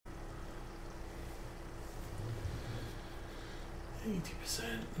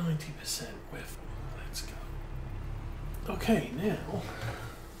80%, 90% width. Let's go. Okay, now.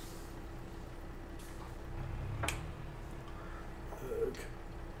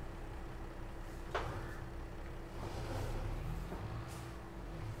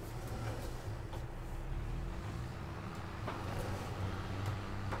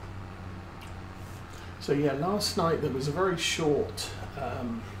 So yeah, last night there was a very short.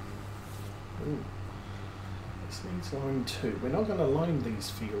 This needs line 2. We're not going to line these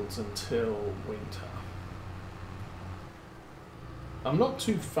fields until winter. I'm not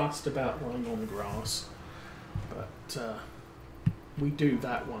too fussed about line on grass, but we do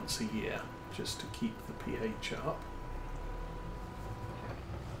that once a year just to keep the pH up.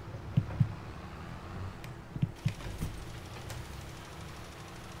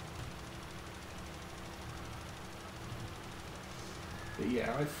 But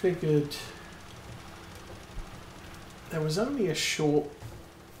yeah, I figured there was only a short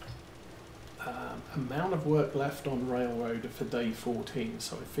amount of work left on Railroader for day 14,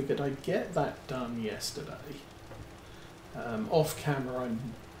 so I figured I'd get that done yesterday. Off camera, I'm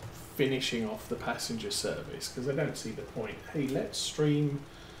finishing off the passenger service because I don't see the point. Hey, let's stream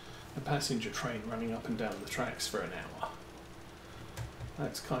a passenger train running up and down the tracks for an hour.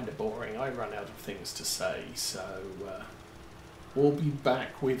 That's kind of boring. I run out of things to say, so we'll be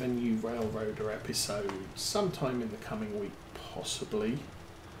back with a new Railroader episode sometime in the coming week, possibly.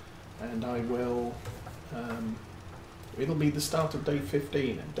 And I will, it'll be the start of day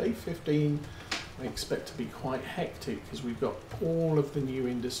 15. And day 15 I expect to be quite hectic because we've got all of the new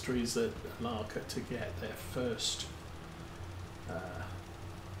industries at Larka to get their first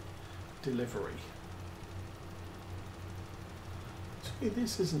delivery. So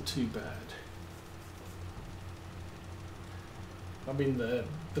this isn't too bad. I mean, the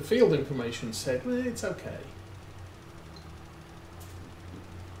field information said, well, it's okay.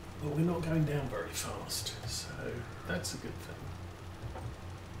 But we're not going down very fast, so that's a good thing.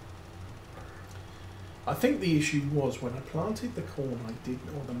 I think the issue was when I planted the corn,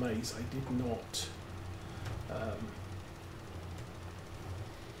 or the maize, I did not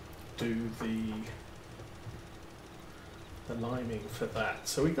do the liming for that.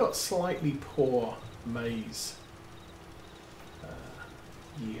 So we got slightly poor maize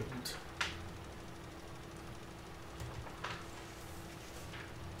yield.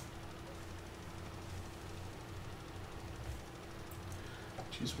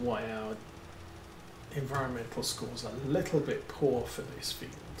 Which is why our environmental scores are a little bit poor for this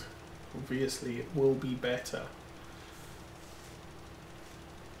field. Obviously it will be better.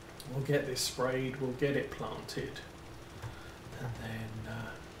 We'll get this sprayed, we'll get it planted, and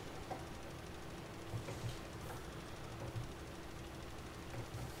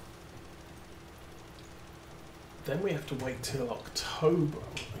then we have to wait till October.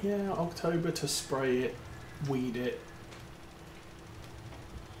 Yeah, October to spray it, weed it,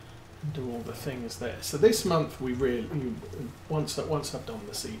 do all the things there. So this month we really, once I've done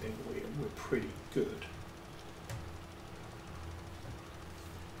the seeding, we're pretty good.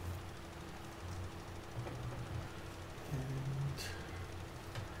 And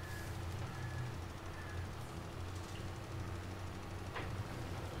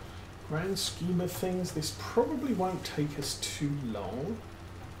grand scheme of things, this probably won't take us too long,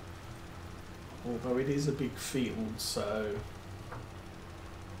 although it is a big field, so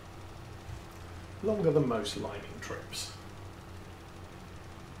longer than most lining trips.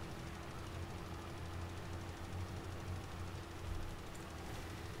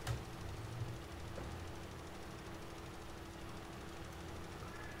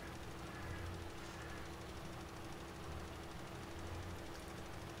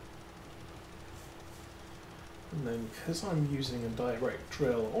 And then because I'm using a direct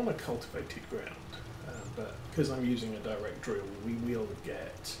drill on a cultivated ground, but because I'm using a direct drill, we will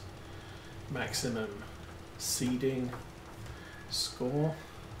get maximum seeding score.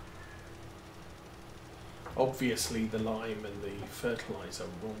 Obviously the lime and the fertilizer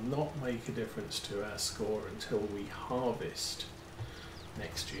will not make a difference to our score until we harvest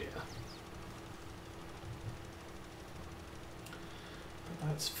next year. But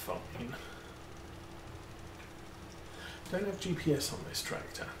that's fine. Don't have GPS on this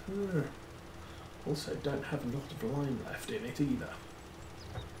tractor. Also don't have a lot of lime left in it either.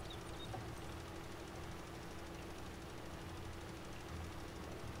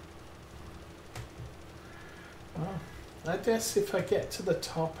 Well, I guess if I get to the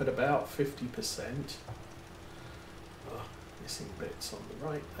top at about 50%, missing bits on the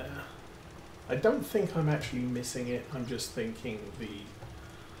right there. I don't think I'm actually missing it, I'm just thinking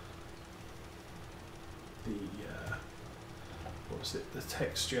what was it, the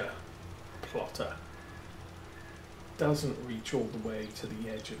texture plotter doesn't reach all the way to the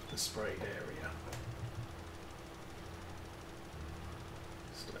edge of the sprayed area.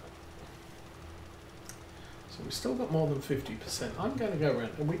 So we've still got more than 50%. I'm going to go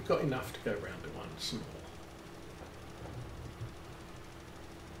around, and we've got enough to go around it once more.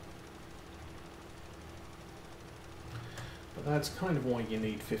 But that's kind of why you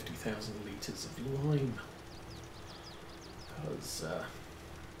need 50,000 litres of lime, because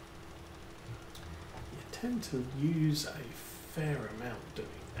you tend to use a fair amount doing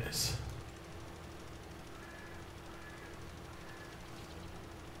this.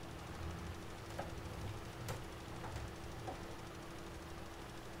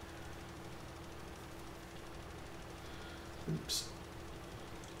 Oops.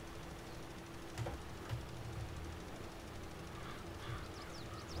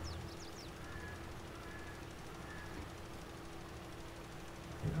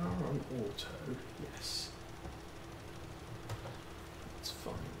 We are on auto, yes. That's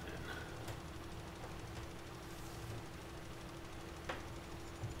fine then.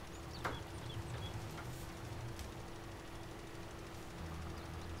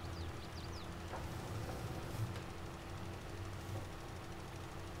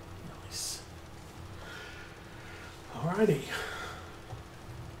 Nice. Alrighty.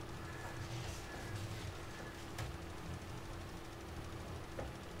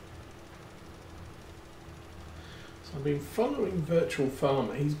 I've been following Virtual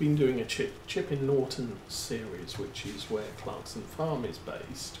Farmer. He's been doing a Chip in Norton series, which is where Clarkson Farm is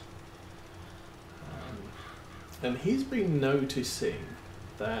based. And he's been noticing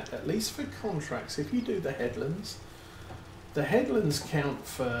that, at least for contracts, if you do the headlands count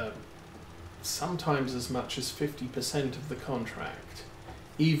for sometimes as much as 50% of the contract,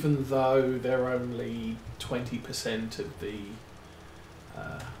 even though they're only 20% of the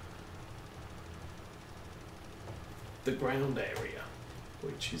ground area,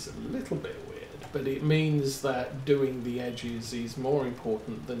 which is a little bit weird, but it means that doing the edges is more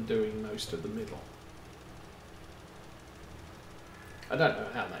important than doing most of the middle. I don't know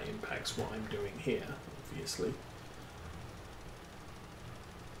how that impacts what I'm doing here, obviously.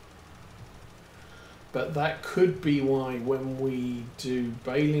 But that could be why when we do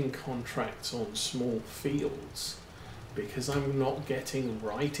baling contracts on small fields, because I'm not getting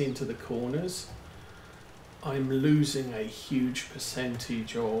right into the corners, I'm losing a huge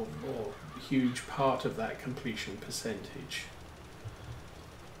percentage or huge part of that completion percentage.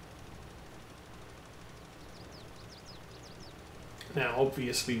 Now,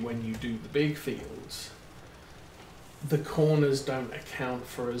 obviously, when you do the big fields, the corners don't account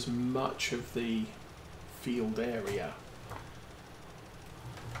for as much of the field area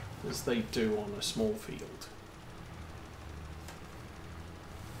as they do on a small field.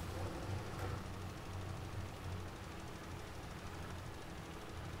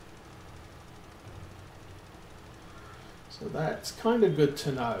 So that's kind of good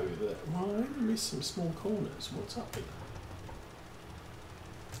to know that, well, I missed some small corners. What's up with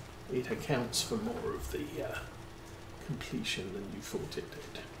that? It accounts for more of the completion than you thought it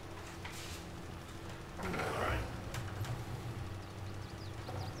did. Alright.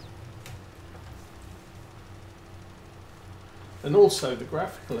 And also the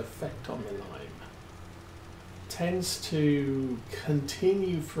graphical effect on the lime tends to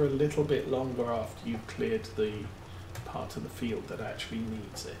continue for a little bit longer after you've cleared the part of the field that actually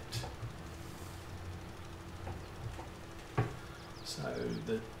needs it. So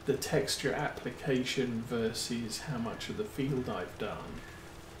the texture application versus how much of the field I've done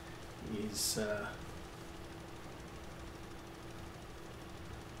is a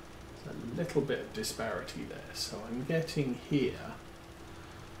little bit of disparity there. So I'm getting here,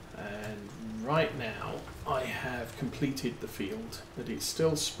 and right now I have completed the field, but it's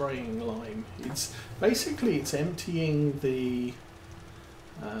still spraying lime. It's basically it's emptying the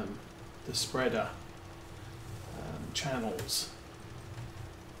spreader channels.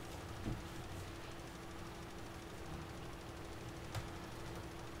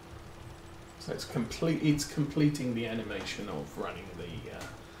 So it's completing the animation of running the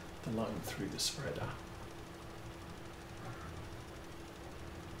line through the spreader.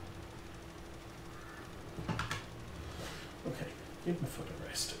 Okay, give my foot a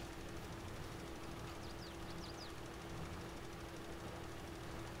rest.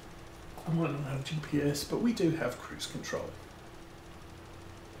 I might not have GPS, but we do have cruise control.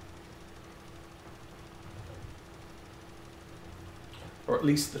 Or at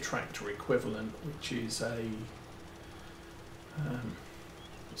least the tractor equivalent, which is a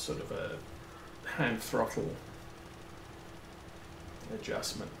sort of a hand throttle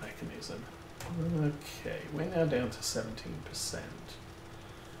adjustment mechanism. Okay, we're now down to 17%.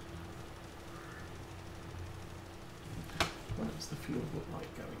 What does the fuel look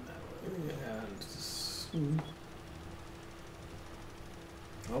like going that way? And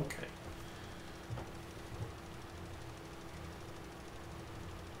okay.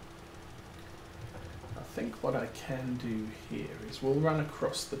 I think what I can do here is we'll run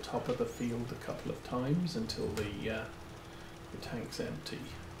across the top of the field a couple of times until the tank's empty.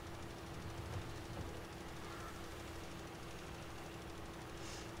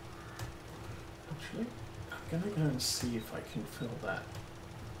 Actually, I'm going to go and see if I can fill that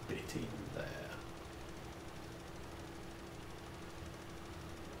bit in there.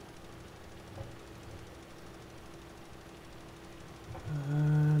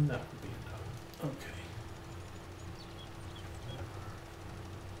 That would be enough. Okay.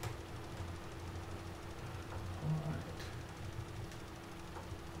 All right.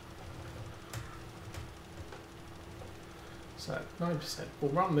 So 9%.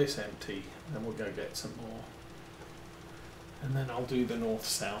 We'll run this empty, and then we'll go get some more. And then I'll do the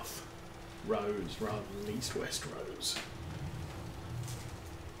north-south roads rather than east-west roads.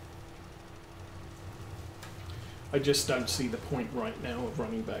 I just don't see the point right now of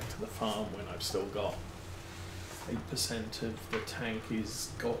running back to the farm when I've still got 8% of the tank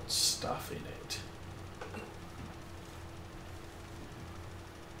is got stuff in it.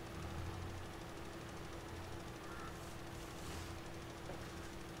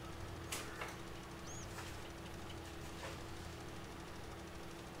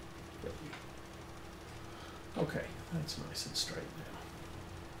 Okay, that's nice and straight now.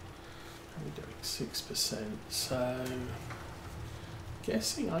 How are we doing? 6%. So,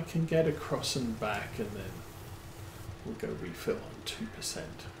 guessing I can get across and back, and then we'll go refill on 2%.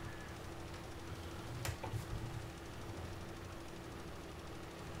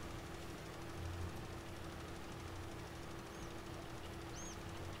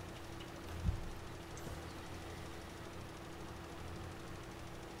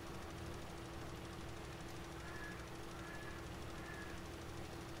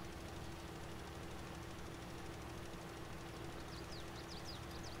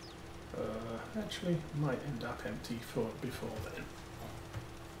 Actually, might end up empty before then.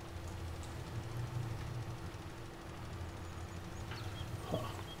 Huh.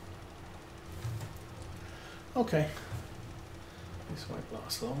 Okay, this won't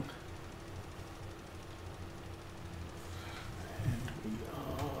last long. And we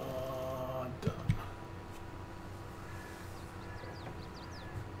are done.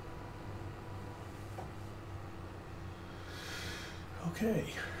 Okay.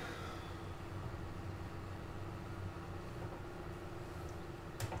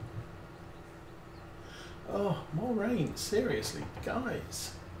 Oh, more rain. Seriously,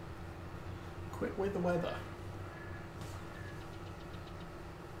 guys. Quit with the weather.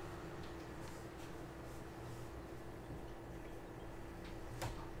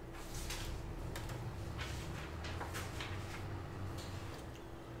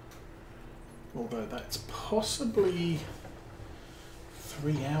 Although that's possibly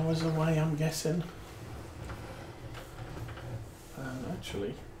 3 hours away, I'm guessing.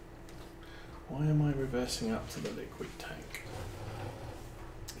 Actually, why am I reversing up to the liquid tank?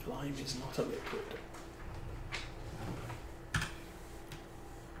 Lime is not a liquid.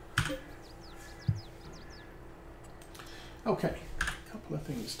 Okay, a couple of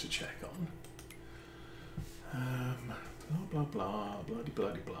things to check on. Blah, blah, blah, bloody,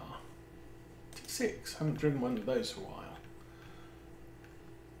 bloody, blah. T6, haven't driven one of those for a while.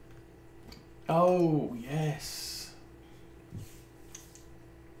 Oh, yes.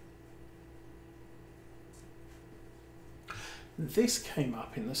 This came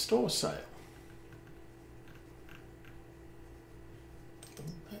up in the store sale. Oh,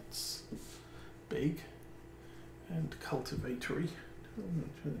 that's big and cultivatory.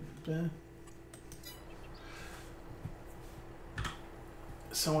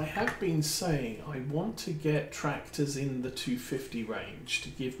 So I have been saying I want to get tractors in the 250 range to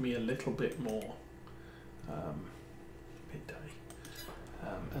give me a little bit more midday,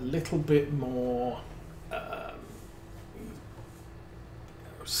 a little bit more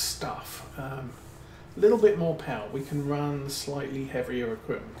stuff, a little bit more power. We can run slightly heavier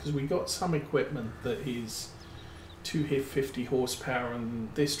equipment because we got some equipment that is 250 horsepower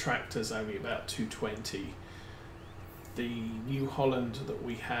and this tractor's only about 220. The New Holland that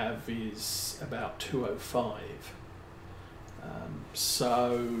we have is about 205.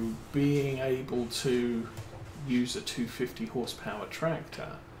 So being able to use a 250 horsepower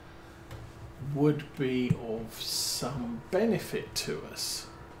tractor would be of some benefit to us.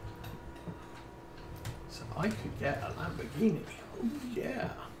 So I could get a Lamborghini. Oh yeah.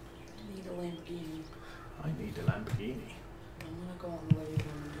 I need a Lamborghini. I need a Lamborghini. I'm gonna go on the living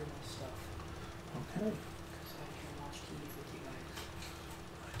room and do my stuff. Okay. Because I can watch TV with you guys.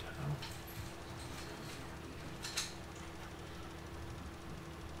 I don't know.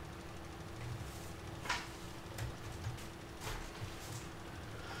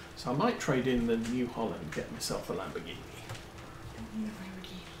 So I might trade in the New Holland and get myself a Lamborghini. I need a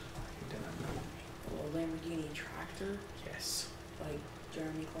Lamborghini. I don't know. A Lamborghini tractor? Yes. Like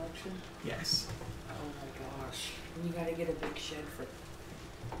Jeremy Collection? Yes. Oh my gosh. And you gotta get a big shed for...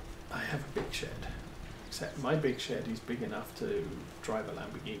 I have a big shed. Except my big shed is big enough to drive a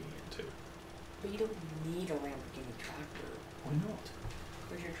Lamborghini into. But you don't need a Lamborghini tractor. Why not?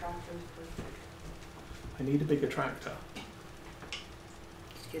 Because your tractor is perfect. I need a bigger tractor.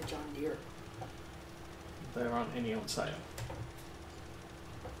 Just get John Deere. There aren't any on sale.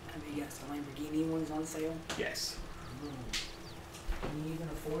 I mean, yes, the Lamborghini one's on sale. Yes. Can you even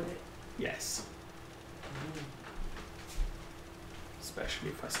afford it? Yes. Especially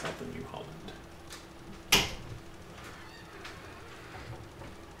if I sell the New Holland.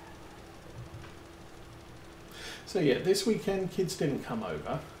 So yeah, this weekend kids didn't come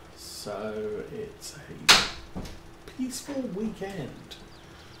over, so it's a peaceful weekend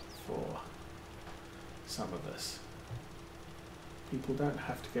for some of us. People don't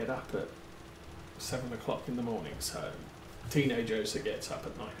have to get up at 7 o'clock in the morning, so teenagers that gets up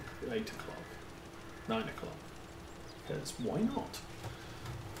at 8 o'clock, 9 o'clock, because why not?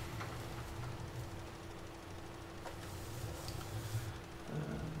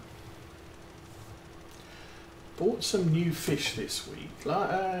 Bought some new fish this week.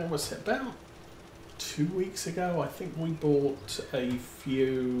 What's it, about 2 weeks ago? I think we bought a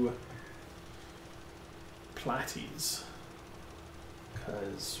few platies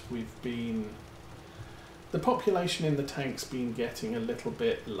because the population in the tank's been getting a little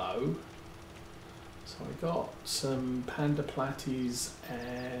bit low. So I got some panda platies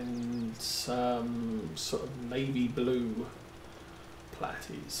and some sort of navy blue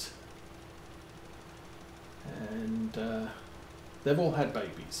platies. And they've all had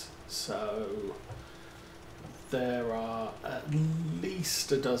babies, so there are at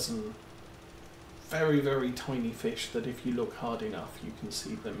least a dozen very, very tiny fish that if you look hard enough you can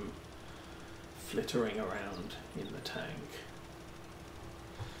see them flittering around in the tank.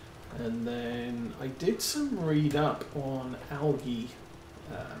 And then I did some read up on algae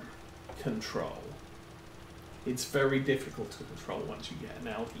control. It's very difficult to control once you get an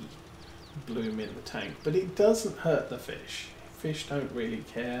algae bloom in the tank, but it doesn't hurt the fish. Fish don't really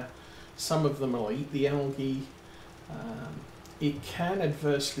care. Some of them will eat the algae. It can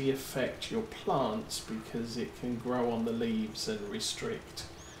adversely affect your plants because it can grow on the leaves and restrict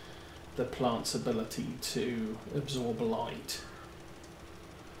the plant's ability to absorb light,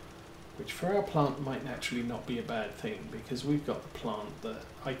 which for our plant might naturally not be a bad thing because we've got the plant that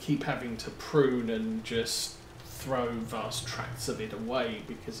I keep having to prune and just throw vast tracts of it away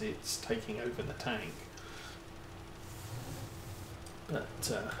because it's taking over the tank.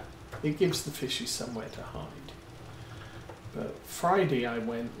 But it gives the fishes somewhere to hide. But Friday I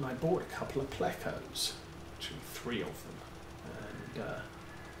went and I bought a couple of plecos, actually 3 of them, and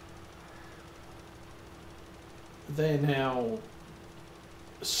they're now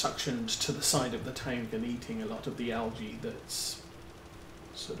suctioned to the side of the tank and eating a lot of the algae that's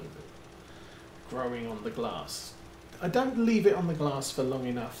sort of growing on the glass. I don't leave it on the glass for long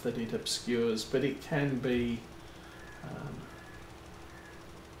enough that it obscures, but it can be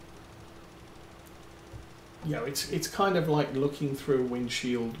you know, it's kind of like looking through a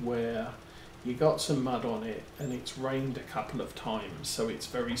windshield where you got some mud on it and it's rained a couple of times, so it's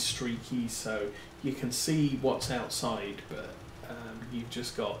very streaky, so you can see what's outside, but you've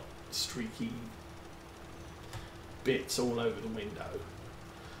just got streaky bits all over the window.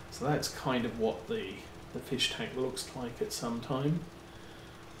 So that's kind of what the fish tank looks like at some time.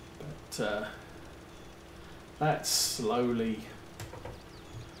 But that's slowly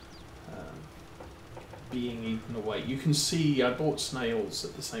being eaten away. You can see I bought snails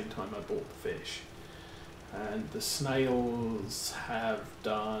at the same time I bought the fish. And the snails have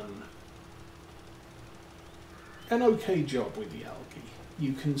done an okay job with the algae.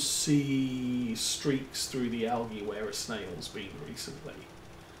 You can see streaks through the algae where a snail's been recently.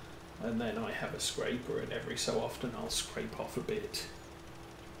 And then I have a scraper, and every so often I'll scrape off a bit.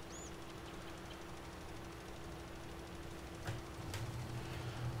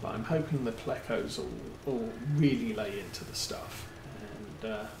 But I'm hoping the plecos will really lay into the stuff.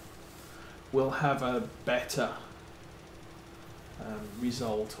 And will have a better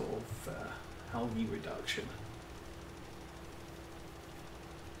result of algae reduction.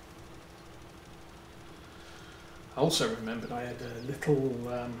 I also remembered I had a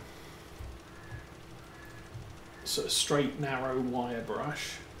little sort of straight narrow wire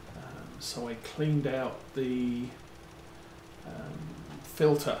brush, so I cleaned out the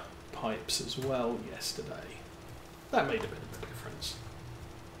filter pipes as well yesterday. That made a bit of a difference.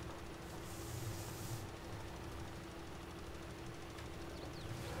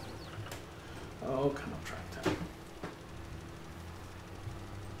 Oh, come on, tractor.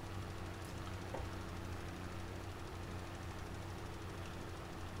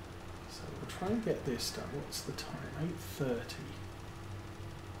 So we'll try and get this done. What's the time? 8:30.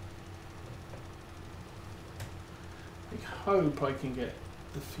 I hope I can get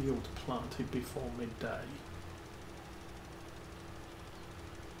the field planted before midday.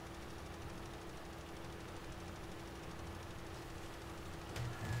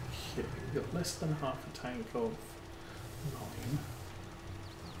 Okay, we've got less than half a tank of lime.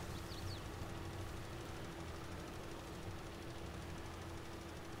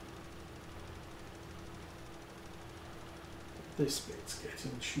 This bit's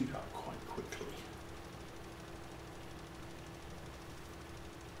getting chewed up quite quickly.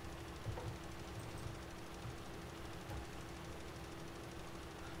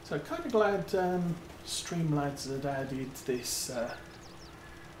 So kind of glad Streamlabs had added this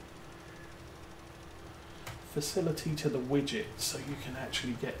facility to the widget so you can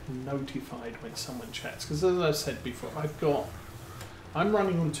actually get notified when someone chats. Because as I said before, I'm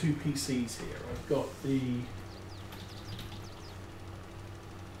running on two PCs here. I've got the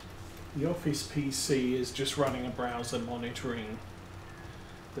Office PC is just running a browser monitoring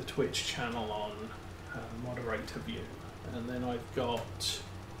the Twitch channel on moderator view. And then I've got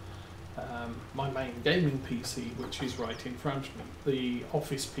my main gaming PC, which is right in front of me. The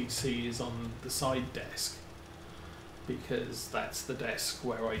Office PC is on the side desk, because that's the desk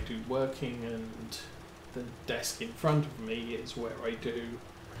where I do working, and the desk in front of me is where I do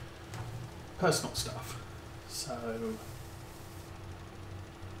personal stuff. So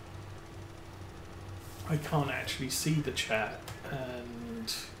I can't actually see the chat,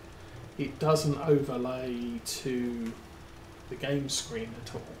 and it doesn't overlay to the game screen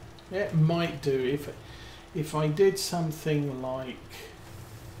at all. Yeah, it might do if I did something like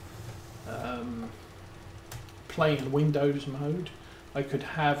play in Windows mode. I could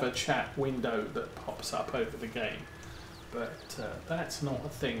have a chat window that pops up over the game, but that's not a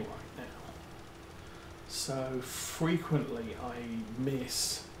thing right now. So frequently I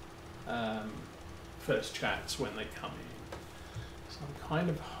miss first chats when they come in. So I'm kind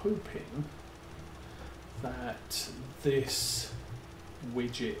of hoping that this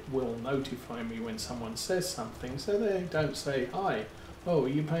widget will notify me when someone says something, so they don't say, "Hi, oh, are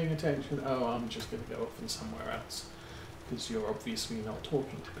you paying attention? Oh, I'm just going to go off and somewhere else," because you're obviously not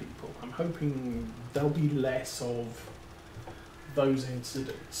talking to people. I'm hoping there'll be less of those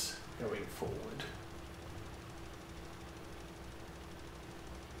incidents going forward.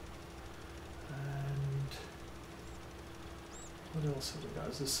 And what else have we got?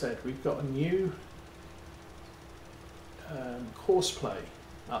 As I said, we've got a new Courseplay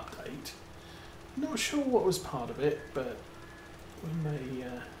update. Not sure what was part of it, but we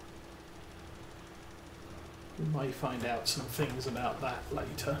may find out some things about that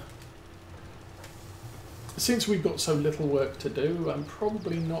later. Since we've got so little work to do, I'm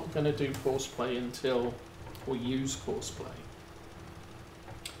probably not going to do Courseplay or use Courseplay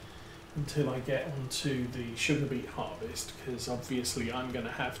until I get onto the sugar beet harvest, because obviously I'm going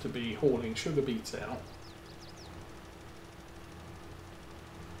to have to be hauling sugar beets out.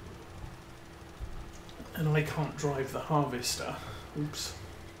 And I can't drive the harvester,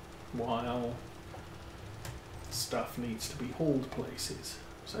 while stuff needs to be hauled places.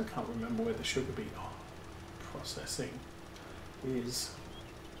 So I can't remember where the sugar beet processing is.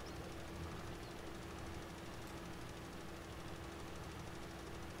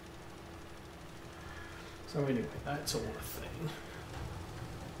 So anyway, that's all a thing.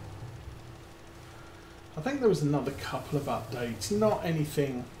 I think there was another couple of updates, not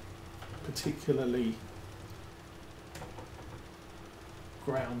anything particularly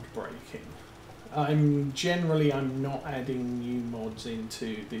groundbreaking. I'm not adding new mods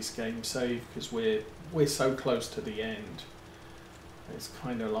into this game save because we're so close to the end. It's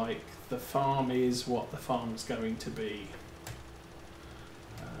kind of like the farm is what the farm's going to be.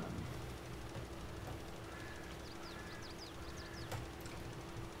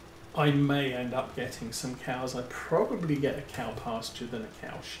 I may end up getting some cows. I'd probably get a cow pasture than a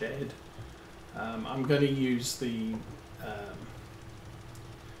cow shed. I'm going to use the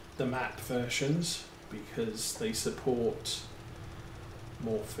map versions because they support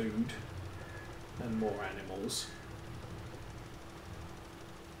more food and more animals.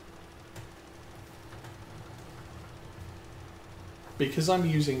 Because I'm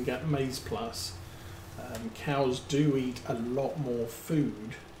using Maize Plus, cows do eat a lot more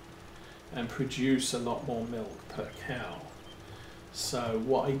food and produce a lot more milk per cow. So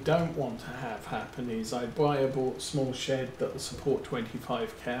what I don't want to have happen is I buy a small shed that will support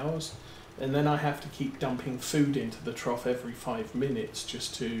 25 cows, and then I have to keep dumping food into the trough every 5 minutes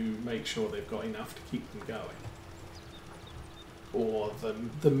just to make sure they've got enough to keep them going. Or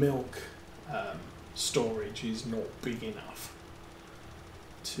the milk storage is not big enough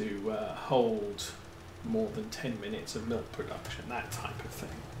to hold more than 10 minutes of milk production, that type of thing.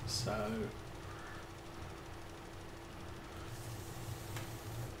 So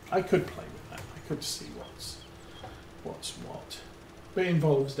I could play with that. I could see what's what. But it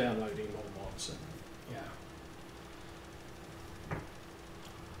involves downloading more mods and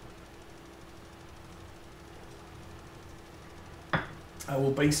yeah. I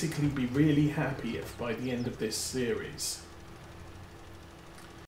will basically be really happy if by the end of this series